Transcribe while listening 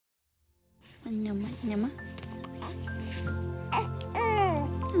Nyama, nyama.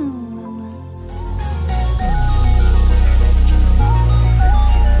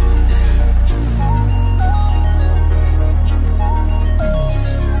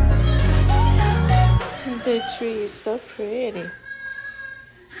 The tree is so pretty.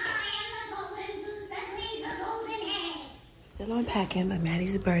 Still unpacking, but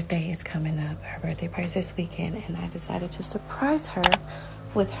Maddie's birthday is coming up. Her birthday party's this weekend, and I decided to surprise her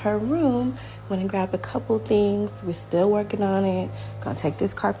with her room. Went and grabbed a couple things. We're still working on it. Gonna take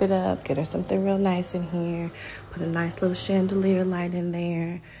this carpet up, get her something real nice in here, put a nice little chandelier light in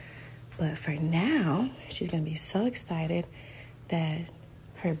there. But for now, she's gonna be so excited that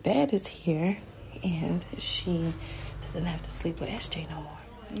her bed is here and she doesn't have to sleep with SJ no more.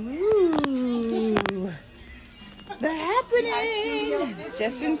 Ooh, they're happening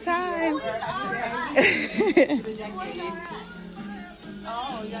just in time.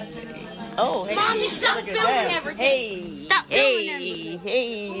 Oh, hey. Mommy, stop filming everything. Hey. Stop filming everything.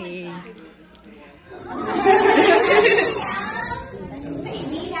 Hey. We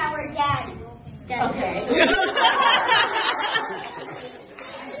need our dad. Okay.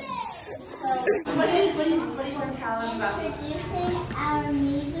 So, what do you want to tell them about? Introducing our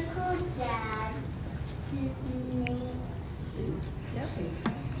musical dad. His name.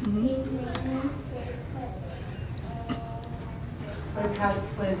 His name is Secret.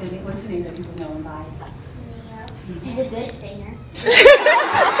 What's the name that people know him by? He's a good singer.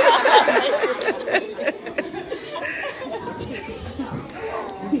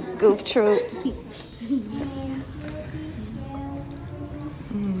 Goof troop.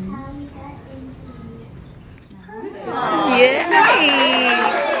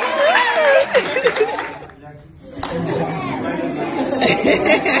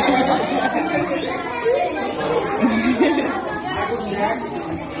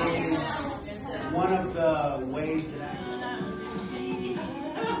 One of the ways that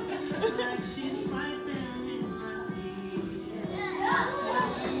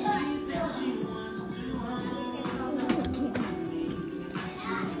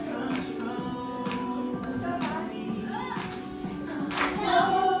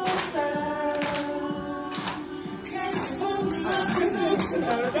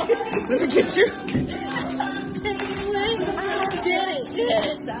Look at you.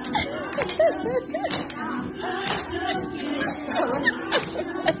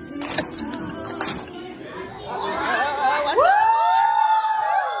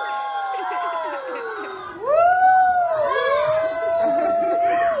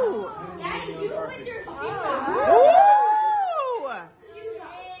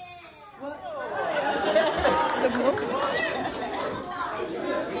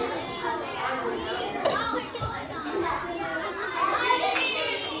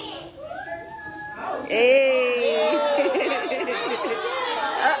 Hey.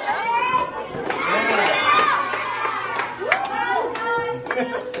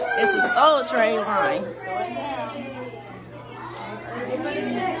 This is old train line.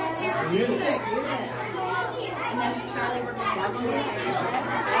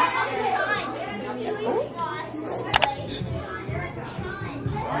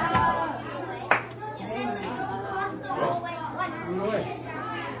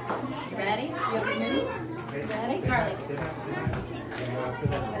 Ready? You have a minute? Ready? Charlie.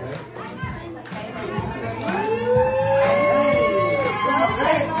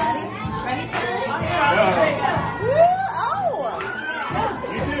 Ready, Charlie?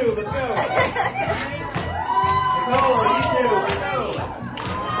 you too, let's go. Nicole, you too, let's go.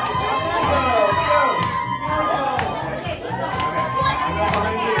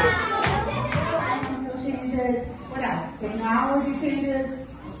 Changes. What else? Technology changes.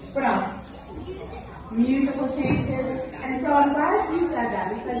 What else? Musical changes. And so I'm glad you said that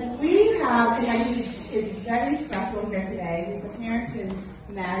because we have, and I think it's very special here today. It's a parent to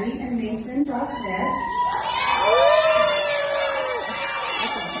Maddie and Mason Josh Smith.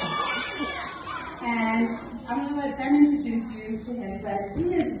 And I'm going to let them introduce you to him, but he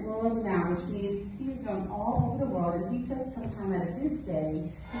is world renowned, which means he's known all over the world, and he took some time out of his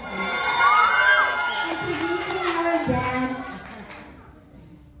day. Introducing our dad.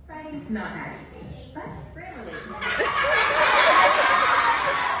 It's not that easy, but it's really.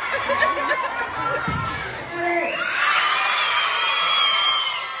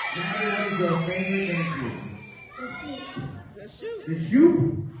 What is your favorite dance? The shoe. The shoe?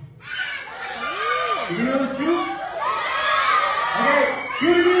 You know the shoe? Okay,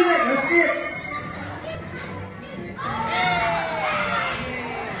 cue the music, let's do it.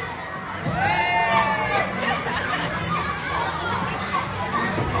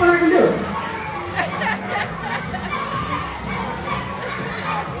 What I can do?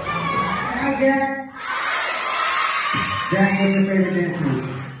 Zach, what's your favorite dance move?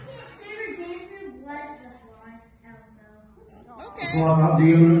 Favorite dancer was the Florence also. Okay. Well, do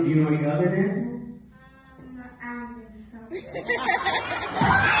you know any other dance moves? I don't think so.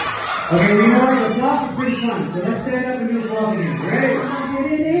 Okay, you know what? The floss is pretty fun. So let's stand up and do the floss again. Ready? I'm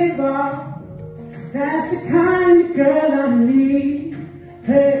getting involved. That's the kind of girl I need.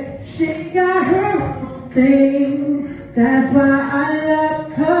 Hey, she got her own thing. That's why I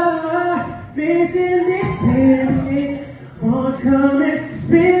love her. Miss Independent. Won't come and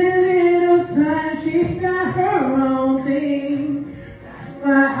spend a little time. She got her own thing. That's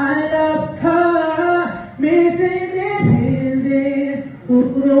why I love her. Miss Independent.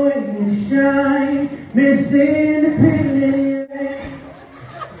 Ooh, the way you shine. Miss Independent.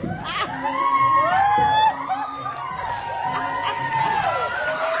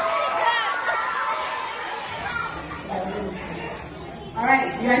 All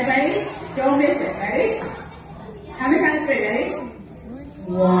right, you guys ready? Don't miss it. Ready? How many times? Ready?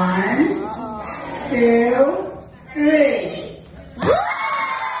 1, 2, 3.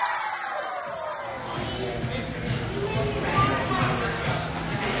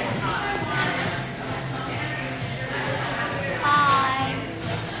 Hi.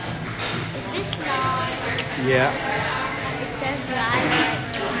 Is this live? Yeah, It says live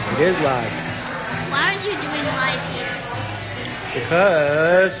right it is live. Why aren't you doing live here?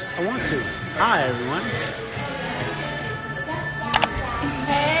 Because I want to. Hi, everyone.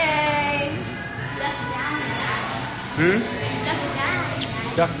 Hey.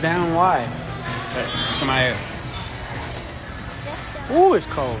 Duck down, why? Let's come out here. Ooh, it's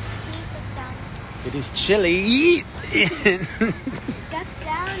cold. It is chilly. Duck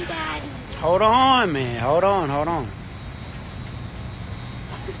down, Daddy. Hold on, man. Hold on.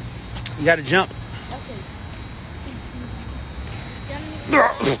 You gotta jump.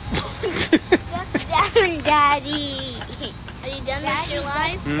 Duck down, Daddy. Are you done with your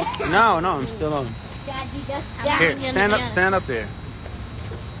life? No, I'm still on. Daddy, duck down. Here, stand up there.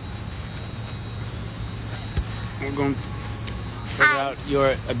 We're gonna figure out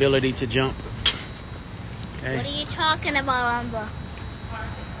your ability to jump. What are Okay. you talking about on the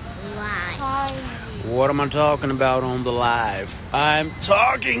live? What am I talking about on the live? I'm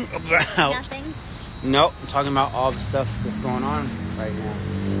talking about. Nothing. Nope, I'm talking about all the stuff that's going on right now.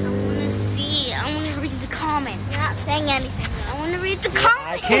 I want to see. I want to read the comments. You're not saying anything. I want to read the comments.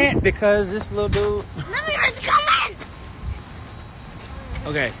 I can't because this little dude. Let me read the comments.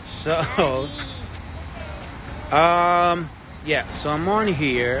 Okay, so yeah, so I'm on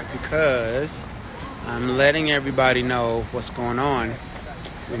here because I'm letting everybody know what's going on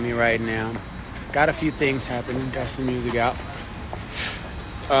with me right now. Got a few things happening. Got some music out.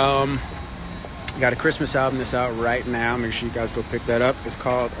 Got a Christmas album that's out right now. Make sure you guys go pick that up. It's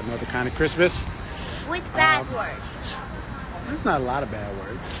called Another Kind of Christmas. With bad words. There's not a lot of bad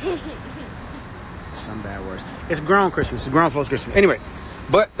words. Some bad words. It's grown Christmas. It's grown folks Christmas. Anyway,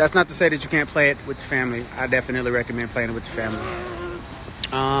 but that's not to say that you can't play it with your family. I definitely recommend playing it with your family.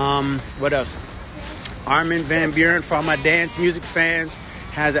 What else? Armin van Buuren, for all my dance music fans,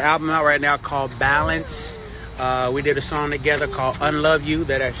 has an album out right now called Balance. We did a song together called Unlove You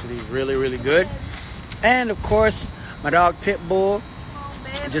that actually is really, really good. And of course, my dog Pitbull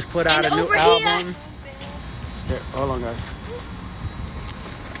just put out a new album. Here, hold on, guys.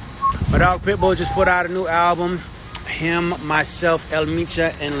 My dog Pitbull just put out a new album. Him, myself, El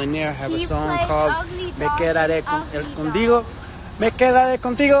Micha, and Lanier have a song called Me Quedaré Contigo. Me Quedaré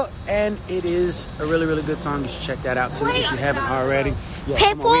Contigo. And it is a really, really good song. You should check that out too if you haven't already. Yeah,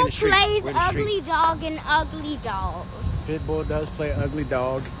 come on, we're in the street. Pitbull plays We're in the street. Ugly Dog and Ugly Dolls. Pitbull does play Ugly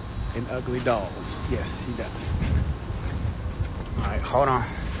Dog and Ugly Dolls. Yes, he does. All right, hold on.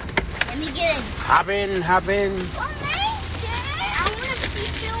 Let me get in. Hop in. Well, man, I want to be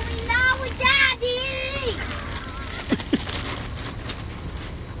filming now with Daddy.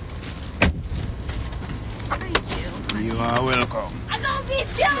 Thank you. You are welcome. I'm going to be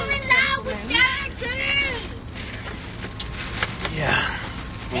filming now with Daddy. Yeah.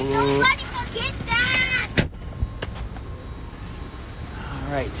 And nobody forget that. All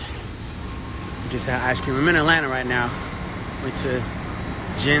right. Just had ice cream. I'm in Atlanta right now. Went to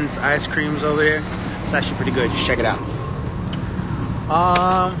Jen's Ice Creams over there. It's actually pretty good. Just check it out.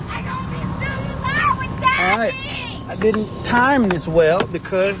 I'm going to be filming now with Daddy. All right. I didn't time this well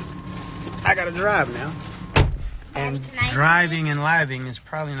because I got to drive now. And Daddy, can I driving and living is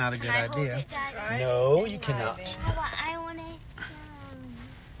probably not a good Can I hold idea. it, Daddy? No, you cannot. I want to.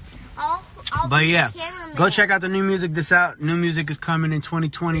 I'll But be yeah, the cameraman. go check out the new music that's out. New music is coming in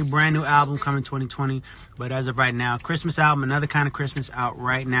 2020. Brand new album coming 2020. But as of right now, Christmas album, Another Kind of Christmas, out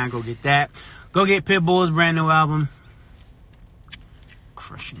right now. Go get that. Go get Pitbull's brand new album.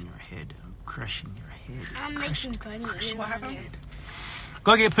 crushing your head. I'm crushing your head. I'm making fun of you.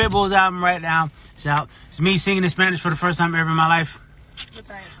 Go get Pitbull's album right now. It's out. It's me singing in Spanish for the first time ever in my life.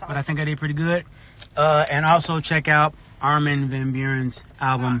 But I think I did pretty good. And also check out Armin van Buuren's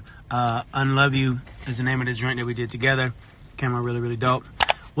album. Unlove You is the name of this joint that we did together. Came out really, really dope.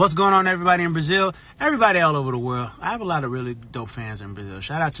 What's going on, everybody in Brazil? Everybody all over the world. I have a lot of really dope fans in Brazil.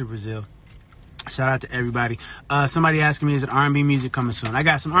 Shout out to Brazil. Shout out to everybody. Somebody asking me, is it R&B music coming soon? I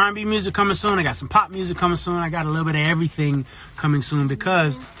got some R&B music coming soon. I got some pop music coming soon. I got a little bit of everything coming soon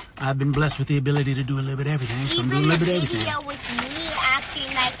because I've been blessed with the ability to do a little bit of everything. So I'm doing a little bit of everything. Even the video with me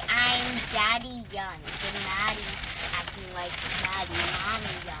acting like I'm Daddy Young. And Maddie acting like Maddie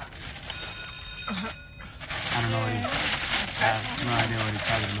Mommy Young. I don't know what I have no idea what he's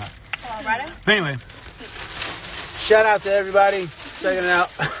talking about. Ready? But anyway, shout out to everybody checking it out.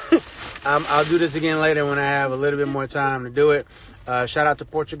 I'll do this again later when I have a little bit more time to do it. Shout out to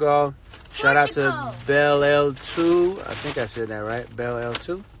Portugal. Shout out to Bell L2. I think I said that right. Bell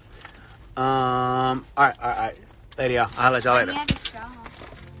L2. All right. Later, y'all. I'll let y'all later.